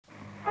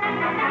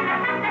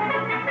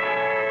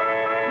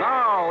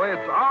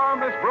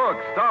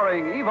Brooks,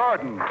 starring Eve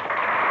Arden.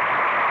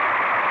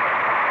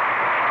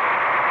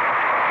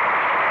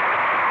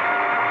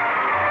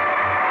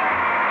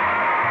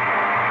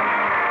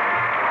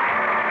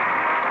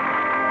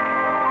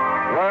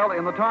 Well,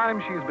 in the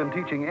time she's been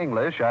teaching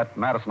English at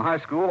Madison High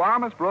School, our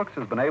Miss Brooks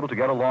has been able to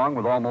get along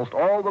with almost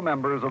all the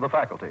members of the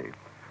faculty.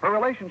 Her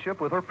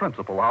relationship with her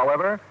principal,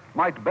 however,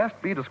 might best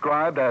be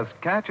described as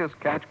catch as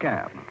catch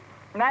can.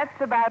 That's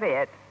about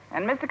it.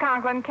 And Mr.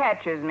 Conklin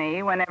catches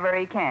me whenever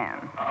he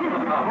can.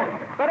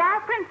 But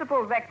our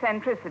principal's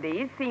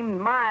eccentricities seemed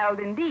mild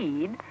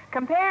indeed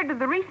compared to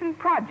the recent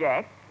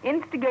project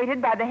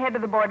instigated by the head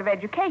of the Board of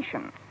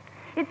Education.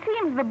 It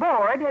seems the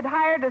board had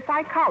hired a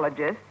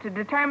psychologist to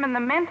determine the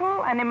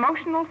mental and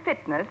emotional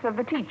fitness of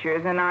the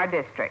teachers in our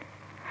district.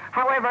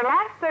 However,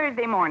 last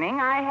Thursday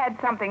morning, I had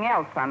something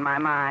else on my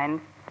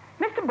mind.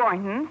 Mr.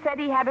 Boynton said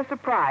he had a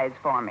surprise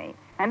for me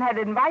and had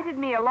invited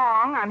me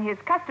along on his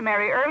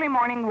customary early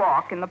morning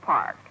walk in the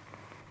park.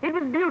 It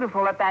was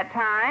beautiful at that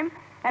time,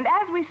 and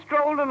as we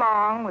strolled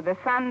along with the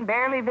sun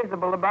barely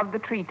visible above the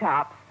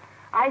treetops,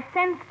 I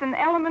sensed an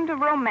element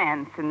of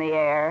romance in the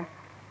air.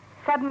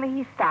 Suddenly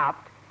he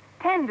stopped,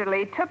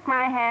 tenderly took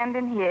my hand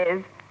in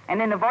his,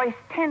 and in a voice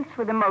tense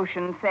with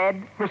emotion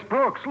said, Miss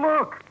Brooks,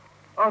 look!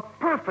 A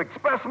perfect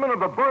specimen of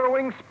the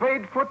burrowing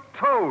spade-foot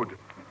toad.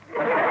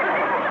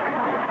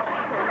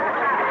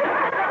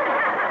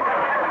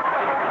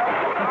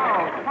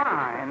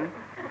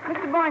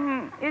 Mr.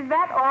 Boynton, is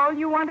that all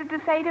you wanted to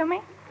say to me?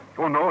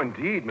 Oh, no,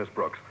 indeed, Miss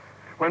Brooks.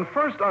 When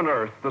first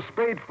unearthed, the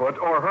spadefoot,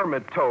 or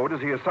hermit toad,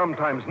 as he is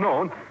sometimes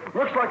known,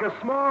 looks like a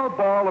small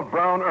ball of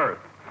brown earth.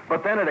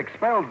 But then it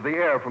expels the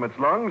air from its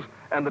lungs,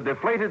 and the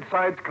deflated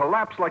sides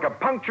collapse like a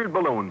punctured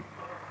balloon.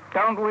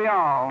 Don't we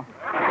all?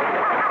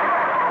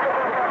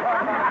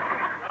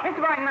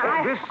 Mr. Boynton,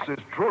 This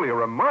is truly a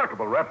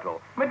remarkable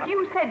reptile. But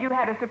you said you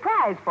had a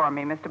surprise for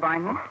me, Mr.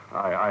 Boynton.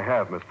 I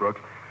have, Miss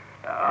Brooks.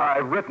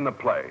 I've written a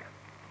play.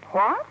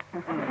 What?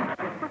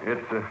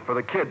 It's for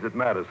the kids at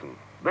Madison.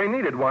 They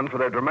needed one for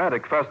their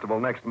dramatic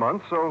festival next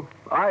month, so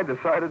I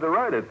decided to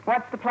write it.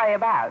 What's the play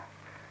about?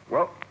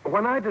 Well,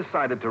 when I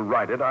decided to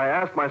write it, I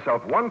asked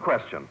myself one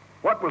question.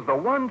 What was the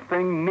one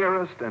thing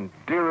nearest and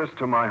dearest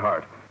to my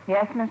heart?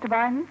 Yes, Mr.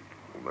 Boynton?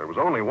 There was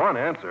only one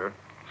answer.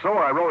 So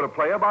I wrote a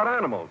play about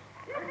animals.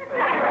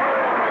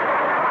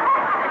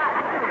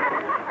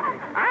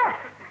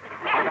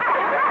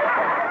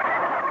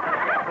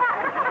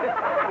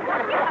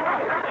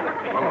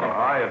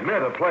 I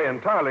admit a play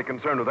entirely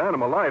concerned with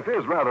animal life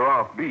is rather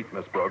offbeat,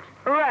 Miss Brooks.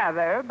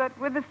 Rather, but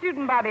with the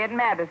student body at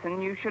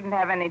Madison, you shouldn't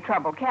have any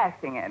trouble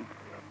casting it.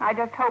 I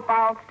just hope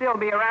I'll still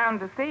be around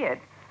to see it.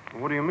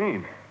 What do you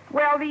mean?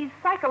 Well, these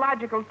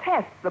psychological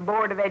tests the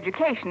Board of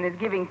Education is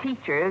giving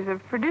teachers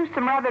have produced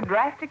some rather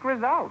drastic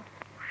results.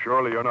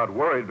 Surely you're not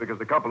worried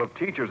because a couple of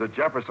teachers at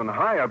Jefferson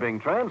High are being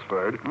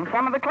transferred. And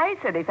some of the Clay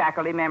City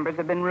faculty members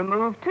have been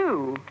removed,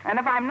 too. And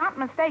if I'm not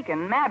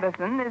mistaken,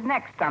 Madison is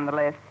next on the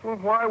list. Well,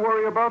 why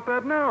worry about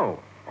that now?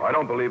 I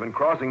don't believe in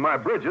crossing my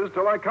bridges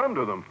till I come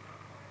to them.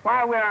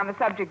 While we're on the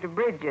subject of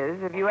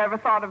bridges, have you ever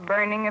thought of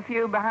burning a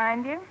few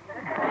behind you?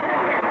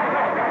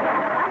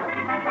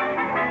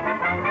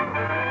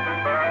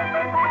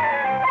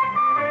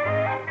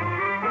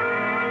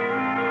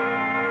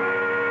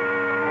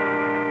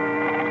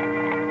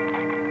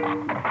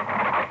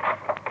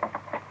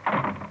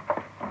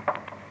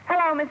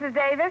 Mrs.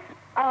 Davis?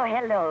 Oh,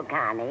 hello,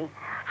 Connie.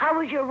 How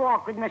was your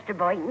walk with Mr.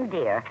 Boynton,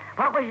 dear?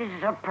 What was his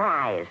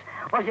surprise?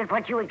 Was it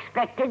what you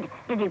expected?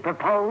 Did he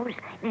propose?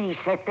 Did he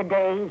set the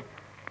day?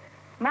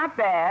 Not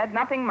bad.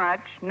 Nothing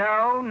much.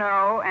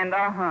 No, and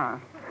uh-huh.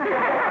 Well,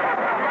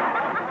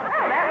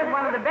 that was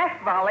one of the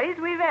best volleys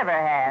we've ever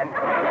had.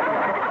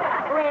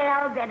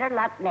 Well, better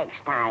luck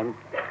next time.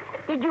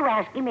 Did you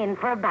ask him in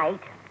for a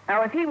bite?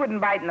 Oh, if he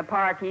wouldn't bite in the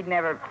park, he'd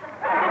never...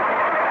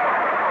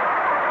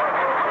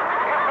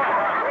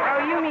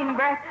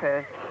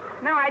 breakfast.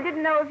 No, I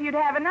didn't know if you'd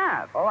have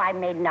enough. Oh, I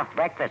made enough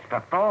breakfast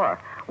for 4.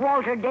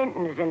 Walter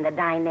Denton is in the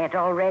dinette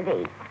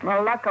already.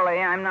 Well, luckily,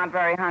 I'm not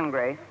very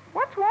hungry.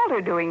 What's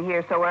Walter doing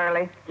here so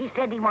early? He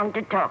said he wanted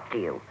to talk to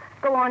you.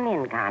 Go on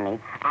in, Connie.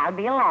 I'll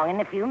be along in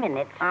a few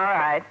minutes. All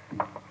right.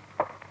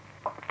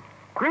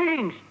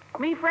 Greetings.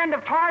 Me friend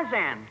of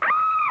Tarzan.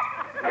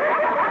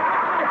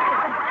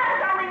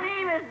 Sorry,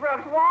 me, Miss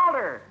Brooks.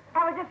 Walter.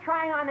 I was just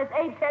trying on this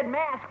ape's head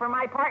mask for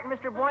my part in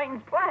Mr.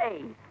 Boynton's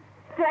play.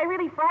 Did I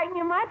really frighten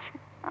you much?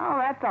 Oh,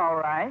 that's all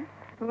right.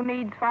 Who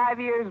needs 5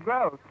 years'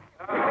 growth?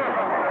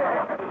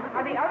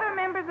 Are the other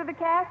members of the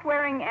cast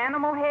wearing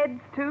animal heads,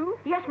 too?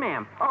 Yes,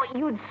 ma'am. Oh,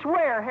 you'd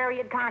swear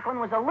Harriet Conklin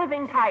was a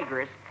living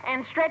tigress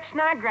and Stretch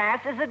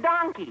Snodgrass is a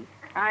donkey.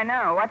 I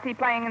know. What's he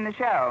playing in the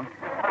show?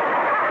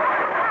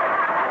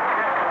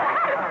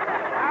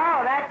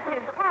 Oh, that's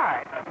his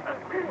part.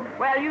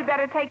 Well, you'd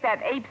better take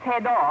that ape's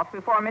head off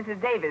before Mrs.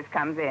 Davis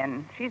comes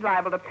in. She's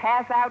liable to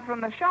pass out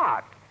from the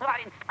shock.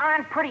 It's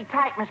on pretty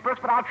tight, Miss Brooks,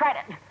 but I'll try to...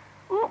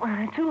 Ooh,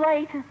 too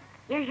late.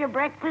 Here's your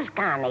breakfast,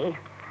 Connie.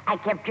 I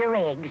kept your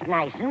eggs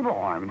nice and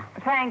warm.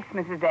 Thanks,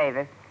 Mrs.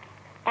 Davis.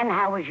 And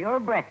how was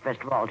your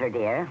breakfast, Walter,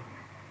 dear?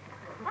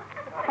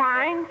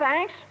 Fine,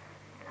 thanks.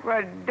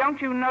 Well,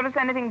 don't you notice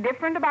anything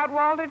different about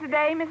Walter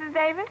today, Mrs.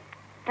 Davis?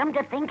 Come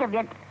to think of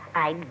it,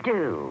 I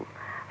do.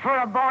 For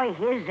a boy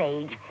his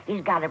age,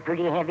 he's got a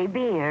pretty heavy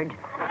beard. Is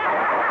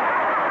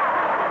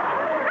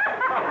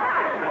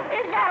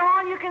that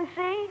all you can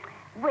see?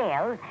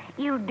 Well,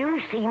 you do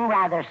seem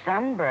rather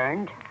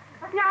sunburned.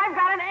 Now, I've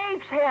got an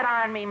ape's head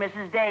on me,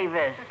 Mrs.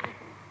 Davis.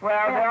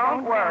 Well,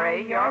 don't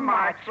worry. Your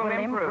marks will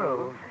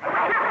improve.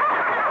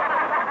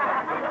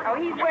 Oh,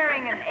 he's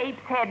wearing an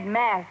ape's head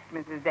mask,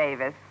 Mrs.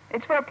 Davis.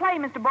 It's for a play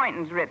Mr.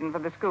 Boynton's written for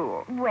the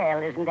school.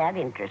 Well, isn't that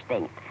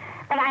interesting?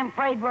 But I'm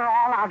afraid we're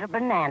all out of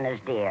bananas,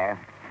 dear.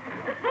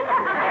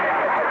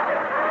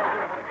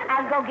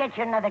 I'll go get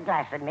you another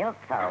glass of milk,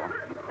 though.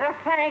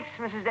 Thanks,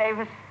 Mrs.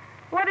 Davis.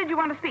 What did you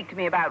want to speak to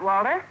me about,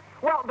 Walter?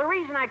 Well, the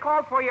reason I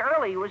called for you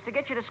early was to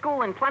get you to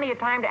school in plenty of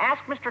time to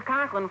ask Mr.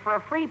 Conklin for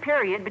a free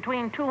period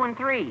between 2 and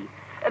 3.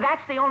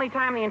 That's the only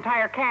time the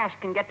entire cast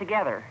can get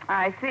together.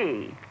 I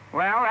see.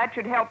 Well, that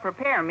should help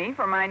prepare me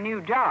for my new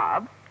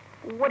job.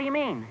 What do you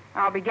mean?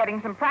 I'll be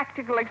getting some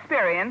practical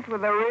experience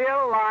with a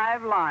real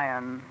live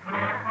lion.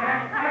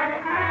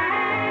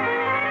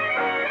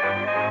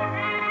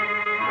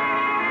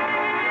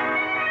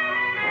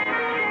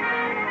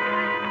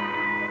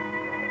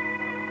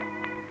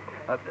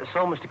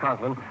 So, Mr.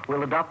 Conklin,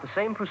 we'll adopt the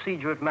same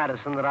procedure at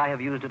Madison that I have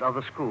used at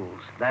other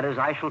schools. That is,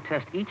 I shall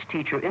test each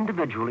teacher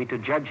individually to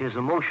judge his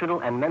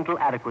emotional and mental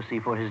adequacy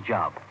for his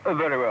job.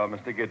 Very well,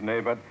 Mr.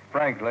 Gidney, but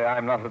frankly,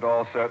 I'm not at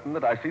all certain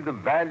that I see the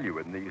value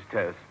in these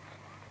tests.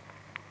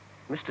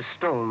 Mr.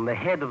 Stone, the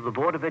head of the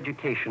Board of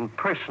Education,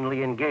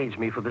 personally engaged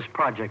me for this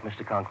project,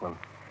 Mr. Conklin.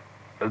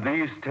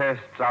 These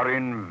tests are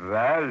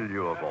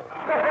invaluable.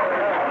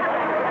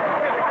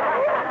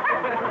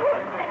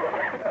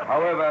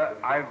 However,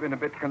 I've been a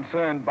bit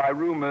concerned by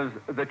rumors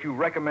that you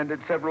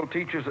recommended several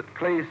teachers at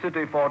Clay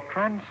City for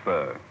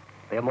transfer.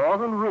 They're more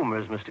than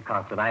rumors, Mr.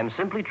 Conklin. I am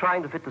simply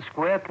trying to fit the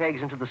square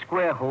pegs into the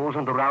square holes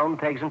and the round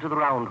pegs into the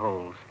round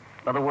holes.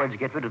 In other words,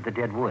 get rid of the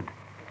dead wood.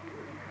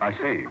 I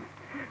see.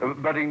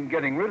 But in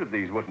getting rid of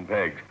these wooden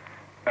pegs,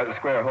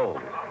 square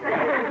holes,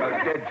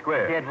 dead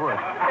square. Dead wood.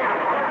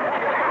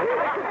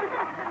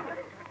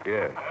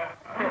 Yes.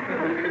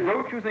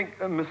 Don't you think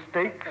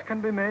mistakes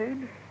can be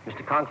made?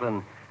 Mr.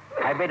 Conklin,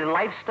 I've made a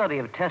life study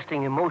of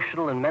testing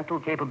emotional and mental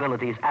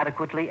capabilities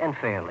adequately and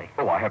fairly.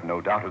 Oh, I have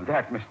no doubt of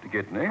that, Mr.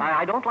 Gidney.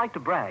 I don't like to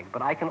brag,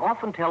 but I can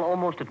often tell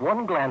almost at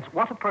one glance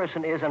what a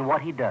person is and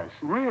what he does.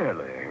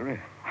 Really?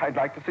 I'd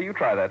like to see you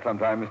try that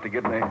sometime, Mr.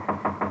 Gidney.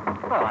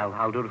 Well,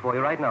 I'll do it for you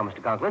right now,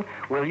 Mr. Conklin.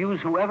 We'll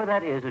use whoever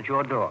that is at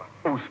your door.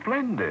 Oh,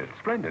 splendid,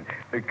 splendid.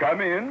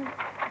 Come in.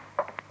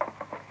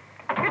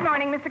 Good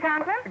morning, Mr.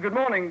 Conklin. Good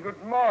morning,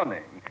 good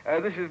morning.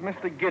 This is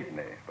Mr.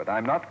 Gidney, but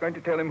I'm not going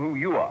to tell him who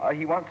you are.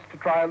 He wants to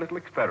try a little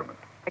experiment.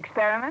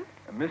 Experiment?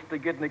 Mr.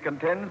 Gidney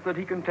contends that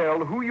he can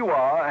tell who you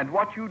are and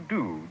what you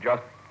do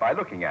just by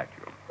looking at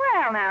you.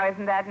 Well, now,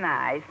 isn't that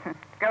nice?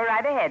 Go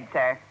right ahead,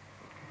 sir.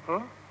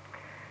 You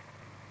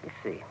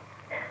see,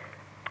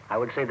 I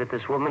would say that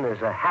this woman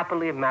is a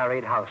happily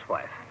married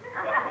housewife.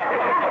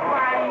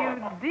 Why,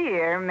 you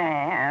dear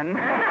man.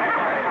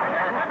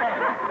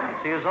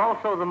 She is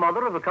also the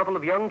mother of a couple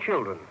of young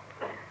children.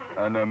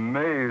 An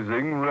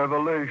amazing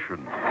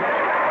revelation.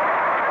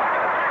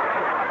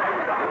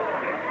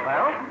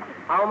 Well,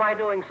 how am I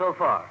doing so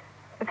far?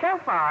 So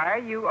far,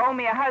 you owe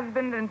me a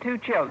husband and 2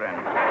 children.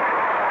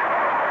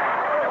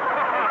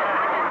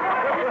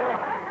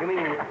 You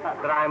mean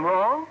that I'm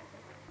wrong?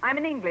 I'm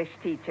an English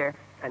teacher.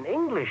 An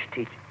English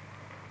teacher?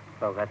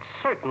 Well, that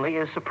certainly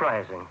is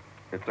surprising.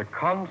 It's a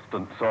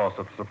constant source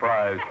of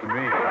surprise to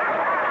me.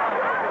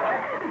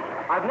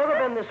 I've never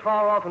been this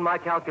far off in my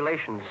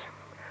calculations.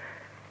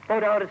 No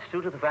doubt it's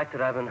due to the fact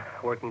that I've been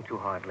working too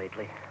hard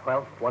lately.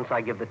 Well, once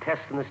I give the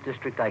tests in this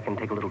district, I can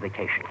take a little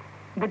vacation.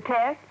 The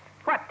test?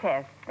 What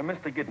test?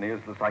 Mr. Gidney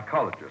is the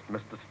psychologist,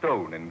 Mr.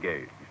 Stone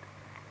engaged.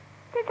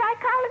 The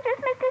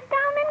psychologist, Mr.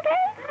 Stone,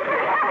 engaged?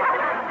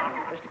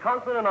 Mr.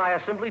 Conklin and I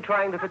are simply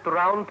trying to fit the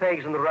round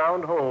pegs in the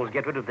round holes,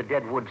 get rid of the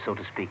dead wood, so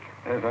to speak.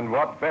 Yes, and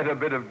what better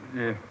person with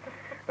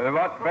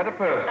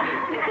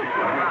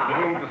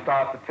whom to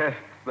start the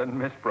tests than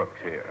Miss Brooks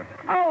here?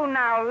 Oh,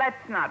 now,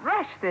 let's not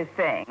rush this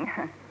thing.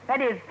 That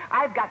is,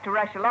 I've got to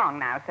rush along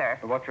now, sir.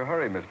 What's your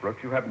hurry, Miss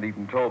Brooks? You haven't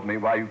even told me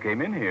why you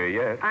came in here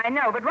yet. I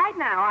know, but right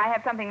now I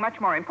have something much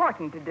more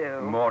important to do.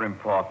 More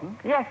important?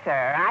 Yes,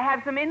 sir. I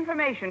have some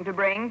information to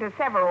bring to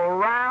several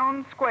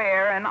round,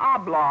 square, and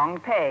oblong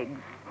pegs.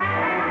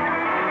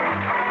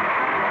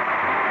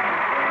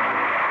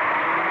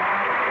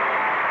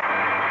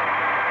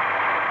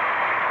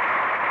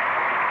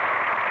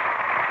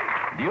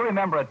 Do you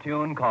remember a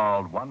tune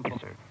called One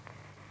Kisser?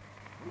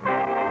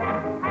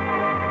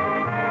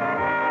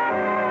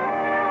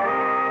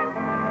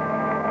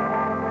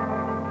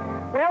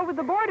 Well, with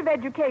the Board of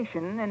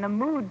Education in a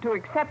mood to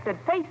accept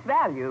at face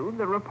value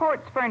the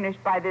reports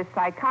furnished by this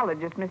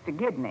psychologist, Mr.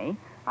 Gidney,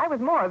 I was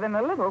more than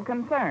a little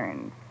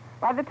concerned.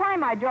 By the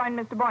time I joined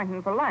Mr.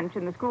 Boynton for lunch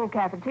in the school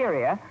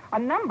cafeteria, a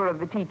number of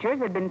the teachers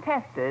had been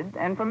tested,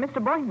 and from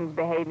Mr. Boynton's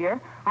behavior,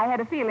 I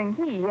had a feeling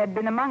he had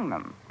been among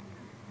them.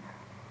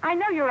 I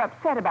know you're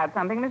upset about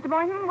something, Mr.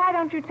 Boynton. Why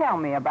don't you tell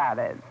me about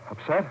it?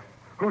 Upset?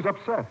 Who's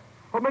upset?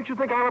 What makes you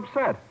think I'm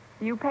upset?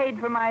 You paid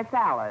for my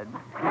salad.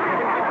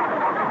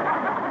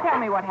 Tell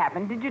me what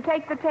happened. Did you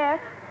take the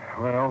test?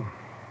 Well,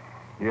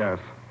 yes.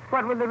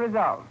 What were the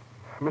results?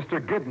 Mr.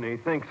 Gidney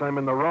thinks I'm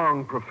in the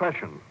wrong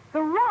profession.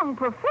 The wrong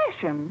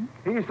profession?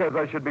 He says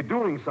I should be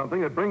doing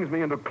something that brings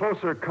me into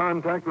closer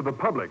contact with the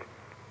public.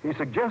 He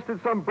suggested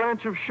some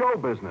branch of show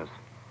business.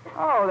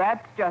 Oh,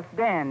 that's just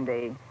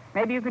dandy.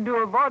 Maybe you could do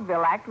a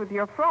vaudeville act with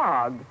your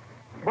frog.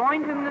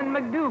 Boynton and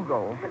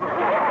McDougal.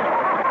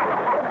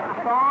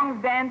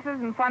 Songs, dances,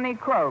 and funny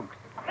croaks.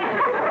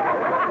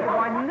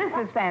 Boynton, this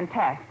is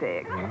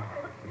fantastic.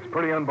 It's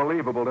pretty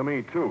unbelievable to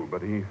me, too,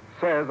 but he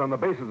says on the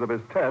basis of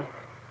his tests,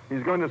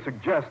 he's going to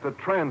suggest a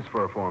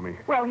transfer for me.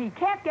 Well, he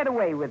can't get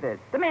away with it.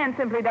 The man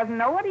simply doesn't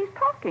know what he's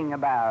talking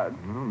about.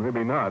 Well,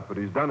 maybe not, but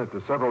he's done it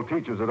to several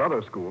teachers at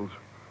other schools.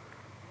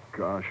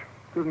 Gosh,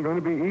 it isn't going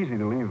to be easy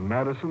to leave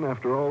Madison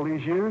after all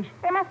these years.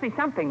 There must be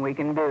something we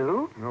can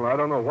do. Well, I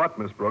don't know what,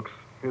 Miss Brooks.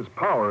 His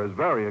power is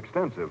very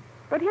extensive.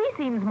 But he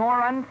seems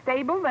more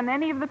unstable than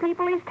any of the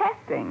people he's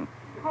testing.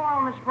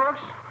 Hello, Miss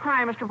Brooks.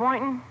 Hi, Mr.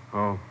 Boynton.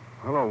 Oh,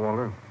 hello,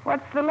 Walter.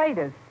 What's the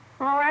latest?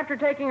 Well, after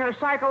taking her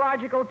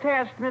psychological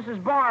test,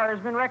 Mrs. Barr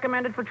has been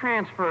recommended for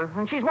transfer,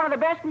 and she's one of the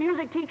best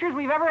music teachers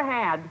we've ever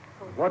had.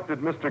 What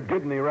did Mr.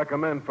 Gidney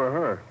recommend for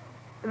her?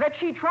 That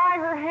she try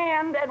her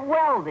hand at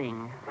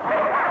welding.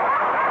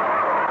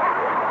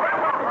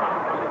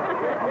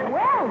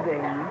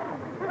 Welding?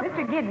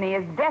 Mr. Gidney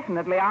is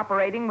definitely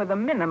operating with a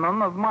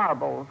minimum of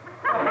marbles.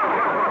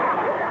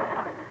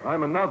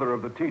 I'm another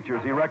of the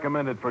teachers he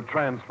recommended for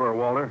transfer,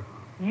 Walter.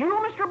 You,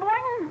 Mr.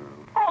 Boynton?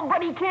 Oh,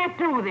 but he can't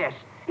do this.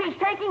 He's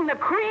taking the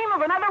cream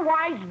of an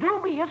otherwise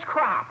dubious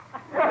crop.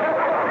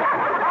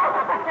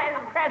 And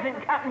the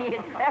present company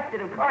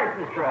accepted, of course,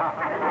 Miss Brooks.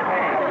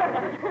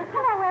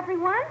 Hello,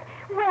 everyone.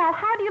 Well,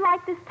 how do you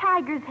like this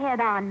tiger's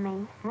head on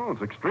me? Oh,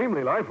 it's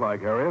extremely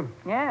lifelike, Harriet.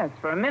 Yes,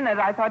 for a minute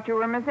I thought you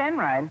were Miss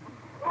Enright.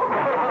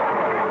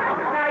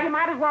 Now, you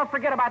might as well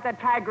forget about that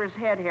tiger's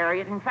head,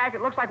 Harriet. In fact,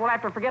 it looks like we'll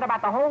have to forget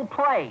about the whole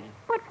play.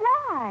 But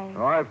why?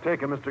 Oh, I've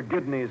taken Mr.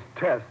 Gidney's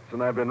tests,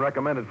 and I've been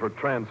recommended for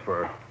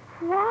transfer.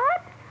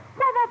 What?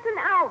 Why, that's an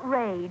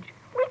outrage.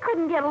 We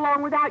couldn't get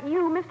along without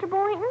you, Mr.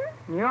 Boynton.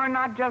 You're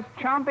not just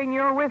chomping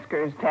your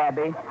whiskers,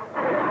 Tabby.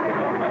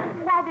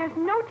 Why, there's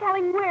no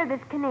telling where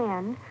this can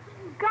end.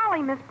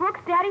 Golly, Miss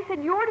Brooks, Daddy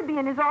said you're to be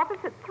in his office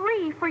at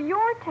 3 for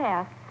your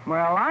test.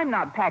 Well, I'm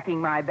not packing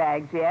my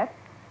bags yet.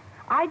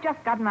 I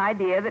just got an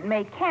idea that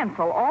may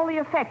cancel all the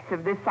effects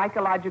of this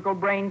psychological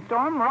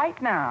brainstorm right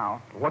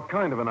now. What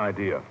kind of an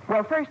idea?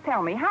 Well, first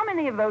tell me, how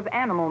many of those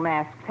animal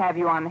masks have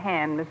you on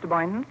hand, Mr.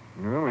 Boynton?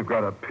 Well, we've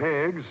got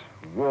pigs,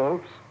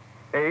 wolves,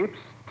 apes,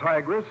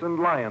 tigress, and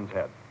lion's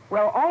head.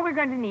 Well, all we're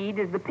going to need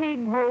is the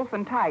pig, wolf,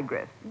 and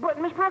tigress. But,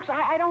 Miss Brooks,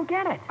 I don't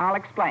get it. I'll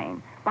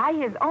explain. By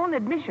his own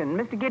admission,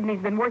 Mr.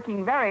 Gidney's been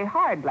working very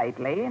hard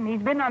lately, and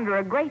he's been under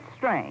a great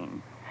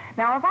strain.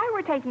 Now, if I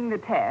were taking the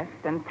test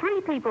and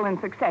 3 people in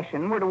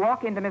succession were to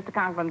walk into Mr.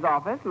 Conklin's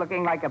office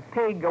looking like a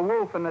pig, a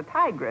wolf, and a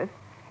tigress,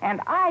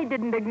 and I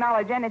didn't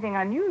acknowledge anything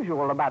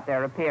unusual about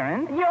their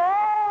appearance... Yo,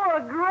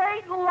 a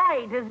great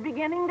light is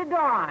beginning to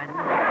dawn.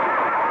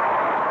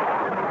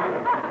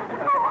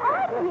 Oh,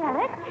 I get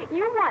it.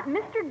 You want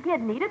Mr.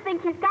 Gidney to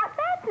think he's got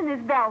bats in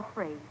his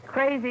belfry.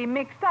 Crazy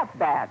mixed-up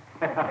bats.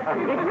 If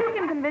you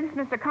can convince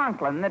Mr.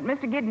 Conklin that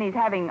Mr. Gidney's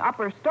having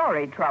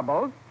upper-story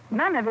troubles,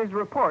 none of his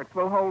reports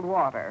will hold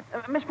water.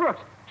 Miss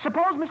Brooks,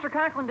 suppose Mr.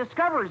 Conklin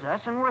discovers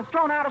us and we're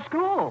thrown out of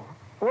school.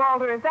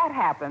 Walter, if that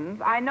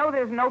happens, I know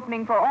there's an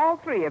opening for all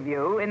 3 of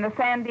you in the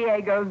San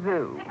Diego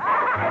Zoo.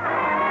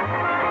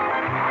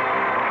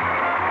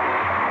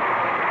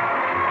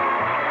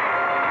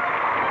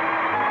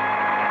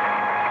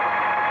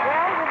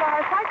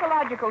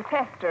 Psychological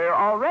tester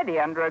already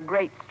under a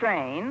great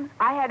strain,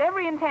 I had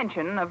every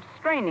intention of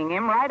straining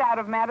him right out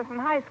of Madison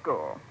High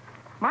School.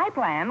 My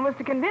plan was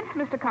to convince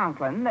Mr.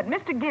 Conklin that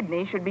Mr.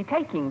 Gidney should be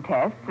taking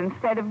tests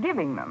instead of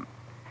giving them.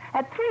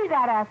 At 3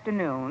 that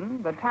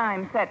afternoon, the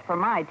time set for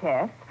my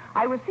test,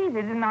 I was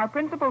seated in our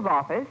principal's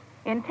office,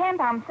 intent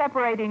on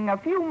separating a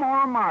few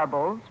more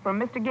marbles from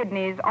Mr.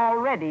 Gidney's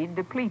already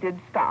depleted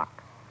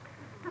stock.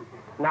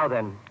 Now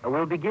then,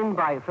 we'll begin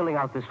by filling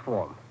out this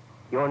form.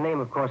 Your name,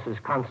 of course, is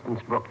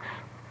Constance Brooks.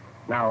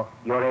 Now,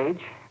 your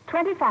age?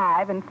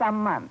 25 and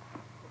some months.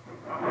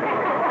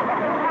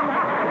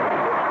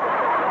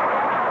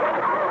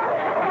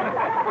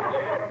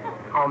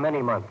 How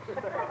many months?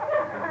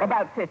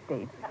 About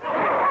 50.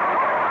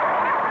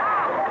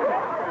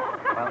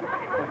 Well,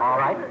 all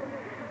right.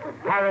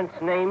 Parents'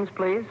 names,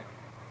 please.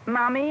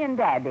 Mommy and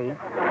Daddy.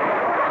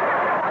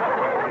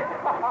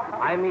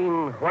 I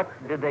mean, what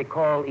did they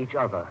call each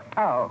other?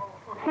 Oh,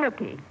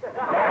 Snooky.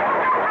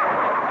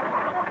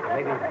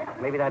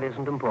 Maybe that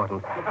isn't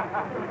important.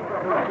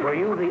 Were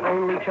you the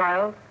only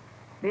child?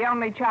 The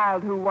only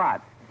child who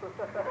what?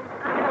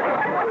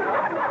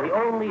 The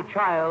only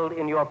child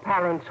in your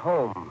parents'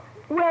 home?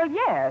 Well,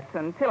 yes,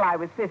 until I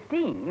was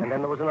 15. And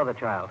then there was another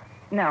child?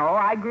 No,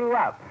 I grew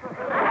up.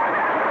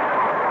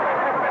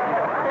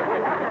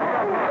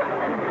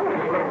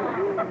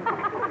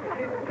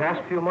 The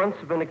past few months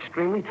have been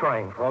extremely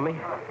trying for me.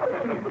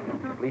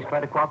 Please try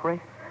to cooperate.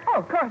 Oh,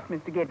 of course,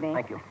 Mr. Gidney.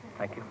 Thank you.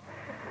 Thank you.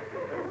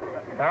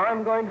 Now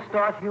I'm going to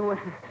start you with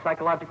a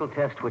psychological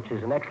test, which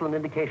is an excellent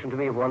indication to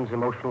me of one's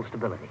emotional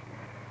stability.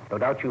 No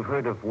doubt you've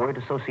heard of word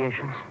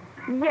associations.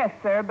 Yes,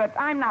 sir, but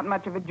I'm not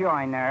much of a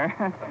joiner.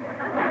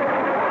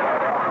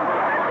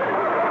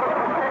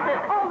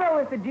 Although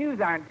if the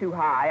dues aren't too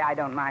high, I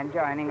don't mind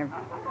joining.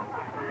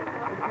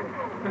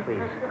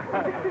 Please.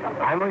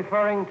 I'm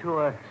referring to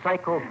a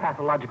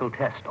psychopathological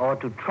test, or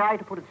to try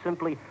to put it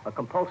simply, a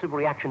compulsive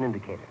reaction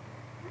indicator.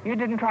 You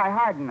didn't try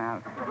hard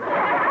enough.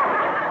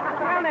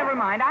 Well, never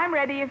mind. I'm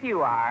ready if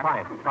you are.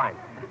 Fine.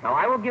 Now,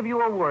 I will give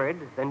you a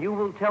word, then you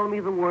will tell me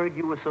the word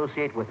you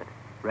associate with it.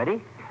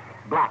 Ready?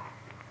 Black.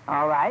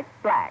 All right,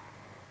 black.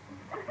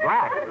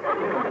 Black?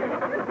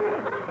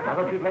 I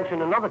thought you'd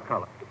mention another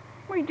color.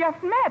 We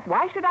just met.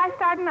 Why should I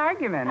start an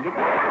argument? This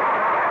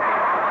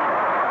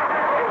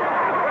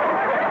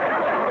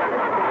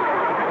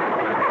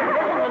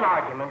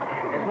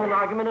isn't an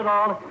argument at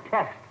all. It's a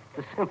test.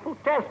 It's a simple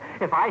test.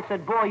 If I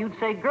said boy, you'd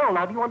say girl.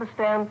 Now, do you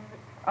understand?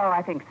 Oh,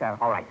 I think so.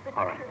 All right.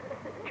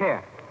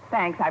 Chair.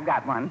 Thanks, I've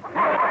got one.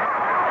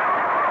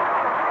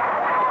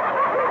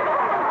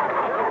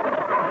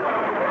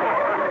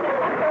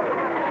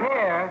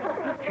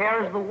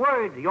 Chair is the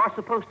word. You're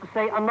supposed to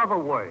say another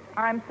word.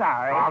 I'm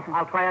sorry.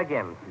 I'll try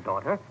again,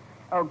 daughter.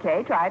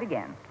 Okay, try it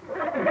again.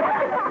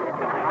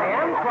 I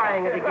am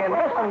trying it again.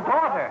 Listen,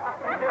 daughter.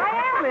 I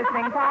am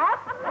listening, Pop.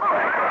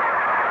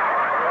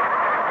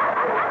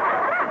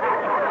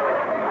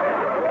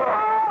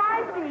 Oh, I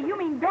see. You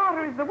mean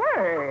daughter is the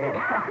word.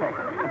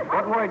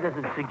 What word does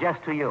it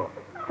suggest to you?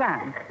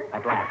 Son.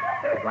 At last.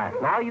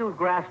 Now you've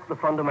grasped the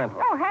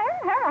fundamentals. Oh, have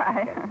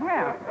I?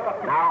 Well.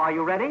 Now, are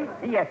you ready?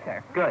 Yes,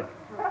 sir. Good.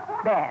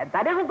 Bad.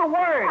 That isn't the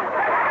word.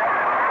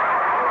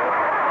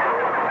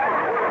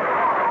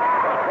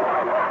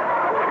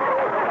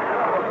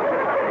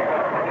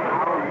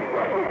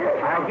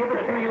 I'll give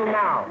it to you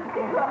now.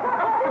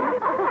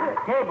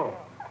 Table.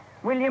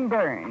 William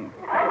Burns.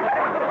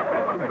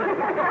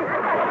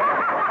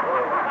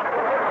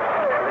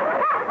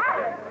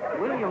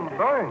 William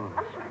Burns?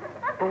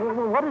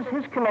 Well, what is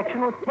his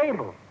connection with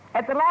table?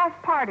 At the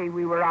last party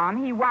we were on,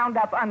 he wound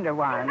up under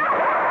one.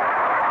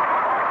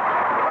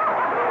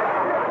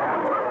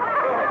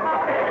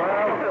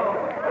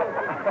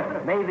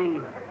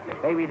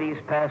 Maybe these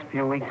past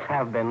few weeks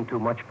have been too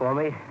much for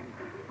me.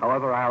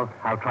 However,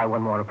 I'll try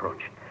one more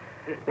approach.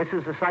 This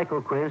is a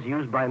psycho quiz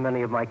used by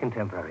many of my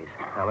contemporaries.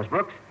 Now, Miss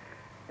Brooks,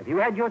 if you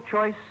had your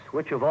choice,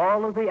 which of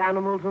all of the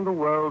animals in the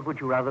world would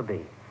you rather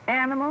be?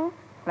 Animal?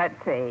 Let's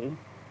see.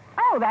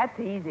 Oh, that's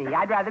easy.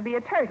 I'd rather be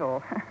a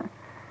turtle.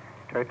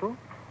 Turtle?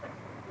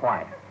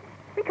 Why?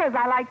 Because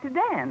I like to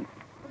dance.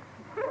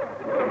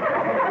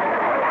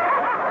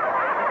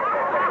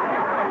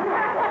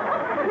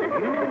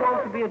 You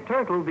want to be a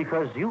turtle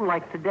because you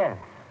like to dance.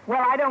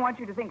 Well, I don't want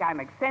you to think I'm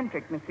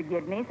eccentric, Mr.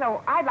 Gidney,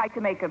 so I'd like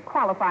to make a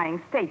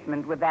qualifying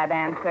statement with that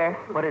answer.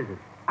 What is it?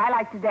 I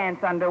like to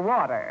dance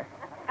underwater.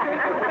 So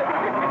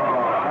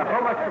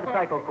much for the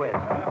psycho quiz.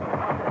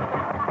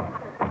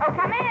 Oh,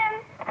 come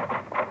in.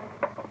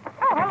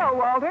 Oh, hello,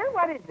 Walter.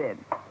 What is it?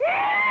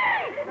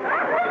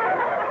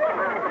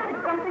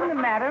 Is something the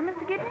matter,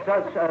 Mr. Gidney?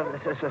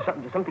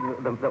 Something.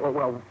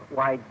 Well,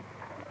 why?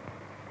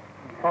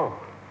 Oh,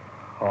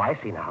 I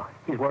see now.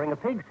 He's wearing a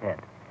pig's head.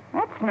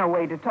 That's no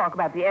way to talk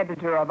about the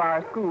editor of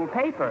our school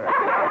paper.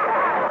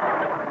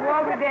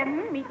 Walter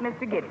Denton, meet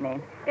Mr.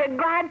 Gidney.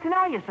 Glad to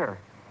know you, sir.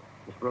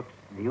 Miss Brooks,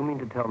 do you mean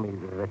to tell me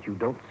that you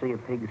don't see a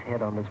pig's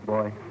head on this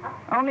boy?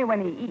 Only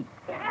when he eats.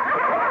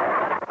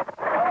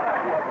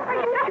 Are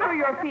you sure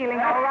you're feeling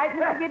all right,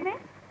 Mr. Gidney?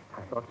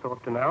 I thought so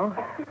up to now.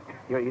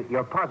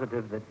 You're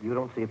positive that you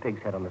don't see a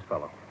pig's head on this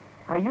fellow?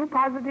 Are you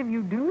positive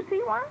you do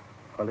see one?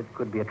 Well, it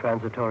could be a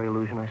transitory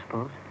illusion, I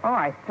suppose. Oh,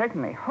 I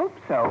certainly hope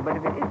so, but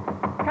if it is...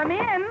 Come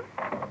in.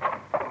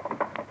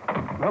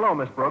 Hello,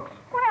 Miss Brooks.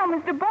 Well,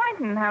 Mr.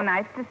 Boynton, how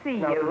nice to see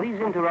Now, you. these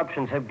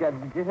interruptions have got...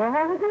 What's the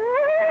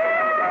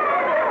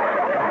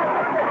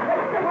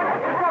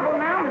trouble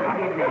now, Mr.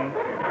 Gidney?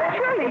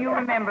 Surely you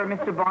remember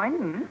Mr.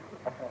 Boynton.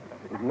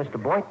 Mr.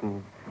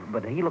 Boynton,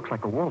 but he looks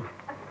like a wolf.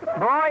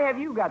 Boy, have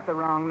you got the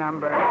wrong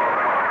number.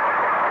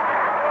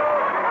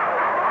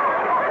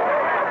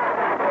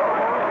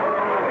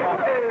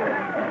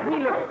 He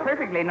looks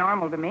perfectly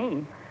normal to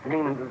me. You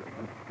mean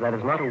that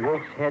is not a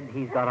wolf's head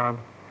he's got on?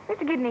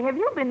 Mr. Gidney, have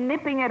you been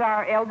nipping at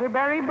our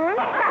elderberry bush?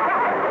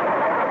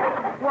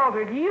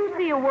 Walter, do you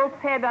see a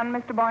wolf's head on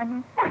Mr.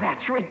 Boynton?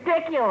 That's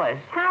ridiculous.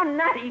 How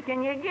nutty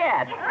can you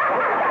get?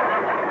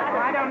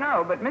 Well, I don't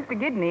know, but Mr.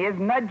 Gidney is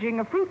nudging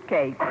a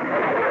fruitcake.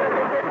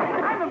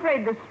 I'm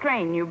afraid the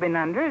strain you've been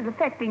under is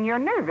affecting your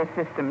nervous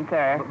system,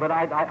 sir. But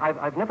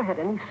I've never had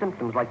any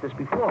symptoms like this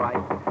before.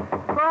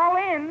 Crawl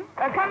in.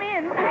 Come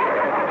in.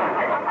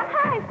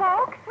 Hi,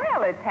 folks.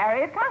 Well, it's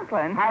Harriet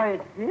Conklin.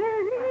 Harriet...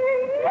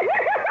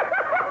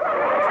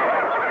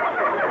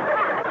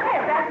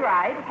 Yes, that's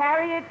right.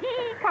 Harriet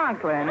E.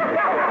 Conklin.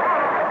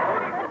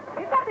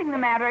 It's Something the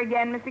matter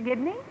again, Mr.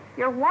 Gidney?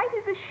 You're white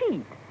as a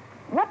sheet.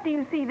 What do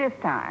you see this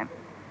time?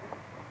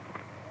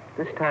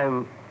 This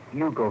time,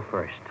 you go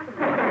first.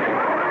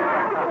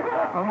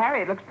 Well,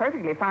 Harry, it looks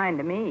perfectly fine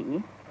to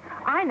me.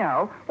 I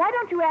know. Why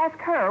don't you ask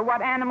her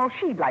what animal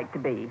she'd like to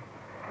be?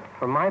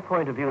 From my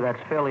point of view, that's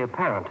fairly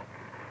apparent.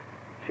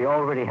 She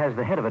already has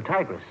the head of a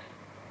tigress,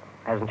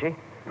 hasn't she?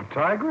 A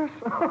tigress?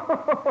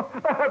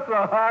 That's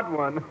a hot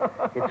one.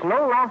 It's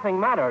no laughing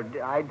matter.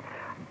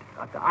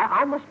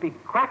 I must be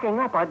cracking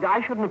up.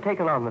 I shouldn't have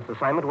taken on this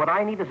assignment. What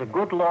I need is a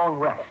good long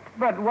rest.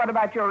 But what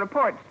about your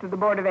reports to the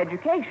Board of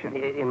Education?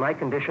 In my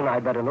condition,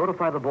 I'd better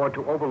notify the board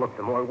to overlook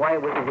them, or why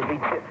it would be...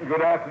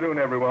 Good afternoon,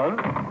 everyone.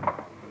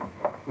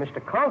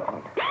 Mr.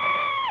 Conklin.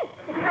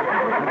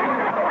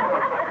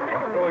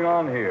 What's going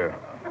on here?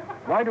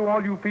 Why do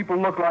all you people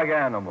look like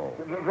animals?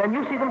 Then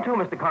you see them too,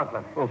 Mr.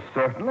 Conklin. Well,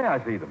 certainly I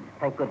see them.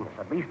 Thank goodness.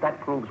 At least that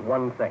proves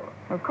one thing.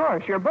 Of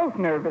course, you're both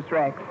nervous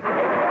wrecks.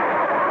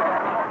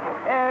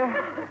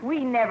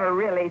 We never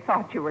really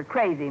thought you were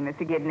crazy,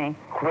 Mr. Gidney.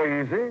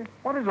 Crazy?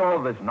 What is all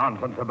this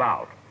nonsense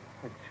about?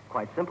 It's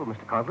quite simple,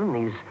 Mr. Conklin.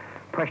 These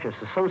precious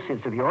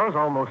associates of yours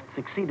almost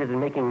succeeded in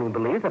making me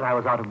believe that I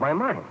was out of my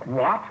mind.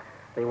 What?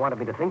 They wanted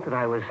me to think that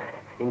I was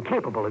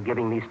incapable of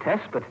giving these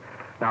tests, but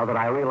now that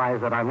I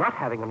realize that I'm not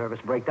having a nervous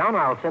breakdown,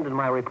 I'll send in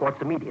my reports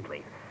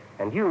immediately.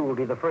 And you will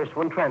be the first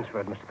one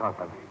transferred, Mr.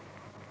 Conklin.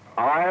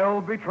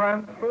 I'll be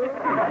transferred?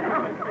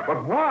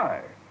 But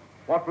why?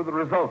 What were the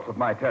results of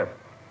my test?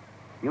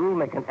 You'll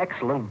make an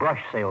excellent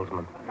brush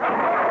salesman.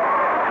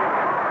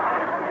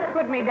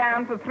 Put me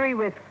down for 3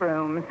 whisk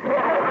brooms.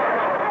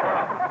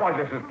 Why,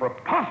 this is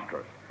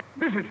preposterous.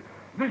 This is...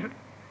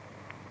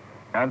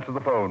 Answer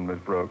the phone, Miss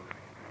Brooks.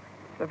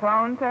 The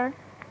phone, sir?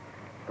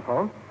 The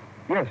phone?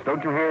 Yes,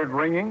 don't you hear it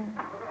ringing?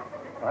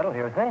 I don't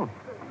hear a thing.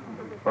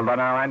 Well, then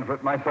I'll answer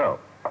it myself.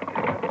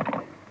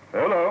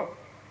 Hello?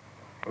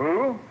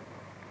 Who?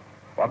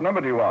 What number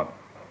do you want?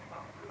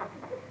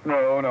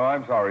 No,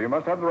 I'm sorry. You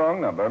must have the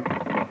wrong number.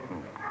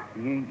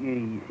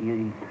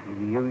 You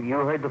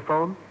heard the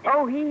phone?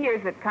 Oh, he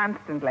hears it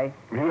constantly.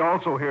 He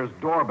also hears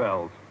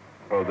doorbells.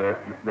 Oh,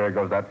 there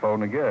goes that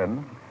phone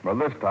again. Well,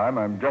 this time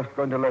I'm just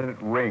going to let it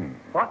ring.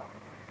 What?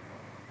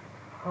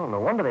 Oh, no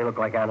wonder they look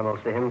like animals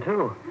to him,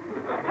 too.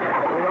 We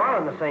are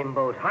in the same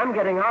boat. I'm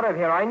getting out of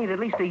here. I need at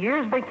least a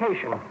year's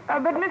vacation.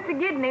 But, Mr.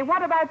 Gidney,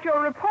 what about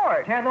your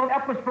report? Tear those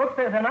up, Miss Brooks.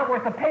 They're not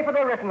worth the paper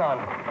they're written on.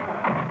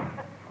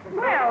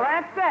 Well,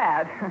 that's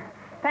sad.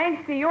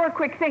 Thanks to your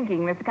quick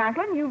thinking, Mr.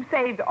 Conklin, you've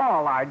saved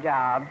all our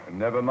jobs.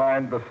 Never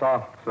mind the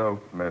soft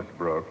soap, Miss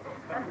Brooks.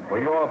 For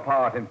your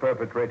part in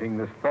perpetrating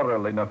this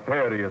thoroughly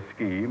nefarious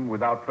scheme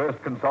without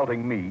first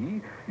consulting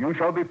me, you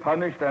shall be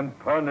punished and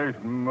punished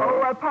most.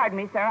 Oh, pardon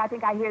me, sir. I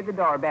think I hear the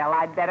doorbell.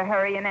 I'd better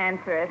hurry and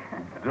answer it.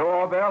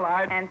 Doorbell,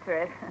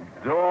 Answer it.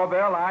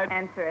 Doorbell,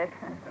 Answer it.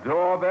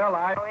 Doorbell,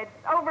 Oh, it's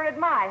over at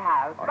my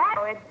house. Right?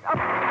 Oh, it's...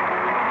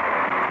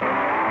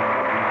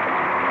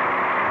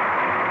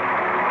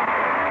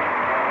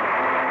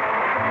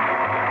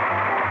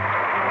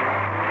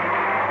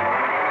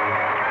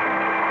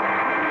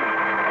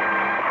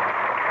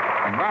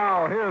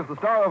 Now, here's the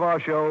star of our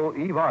show,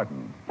 Eve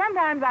Arden.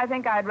 Sometimes I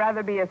think I'd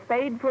rather be a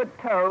spade-foot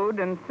toad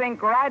and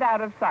sink right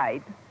out of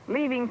sight,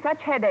 leaving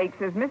such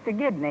headaches as Mr.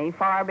 Gidney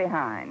far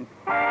behind.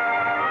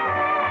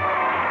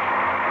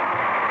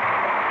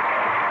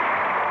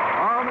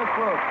 Our Miss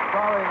Brooks,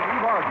 starring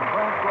Eve Arden,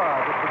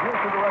 transcribed, is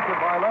produced and directed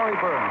by Larry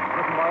Burns,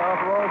 written by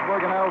Arthur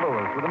Osberg and Al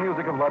Lewis, with the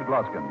music of Lud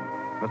Gluskin.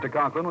 Mr.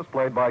 Conklin was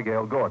played by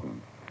Gail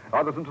Gordon.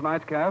 Others in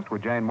tonight's cast were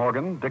Jane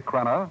Morgan, Dick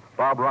Crenna,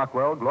 Bob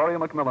Rockwell, Gloria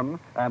McMillan,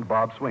 and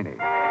Bob Sweeney.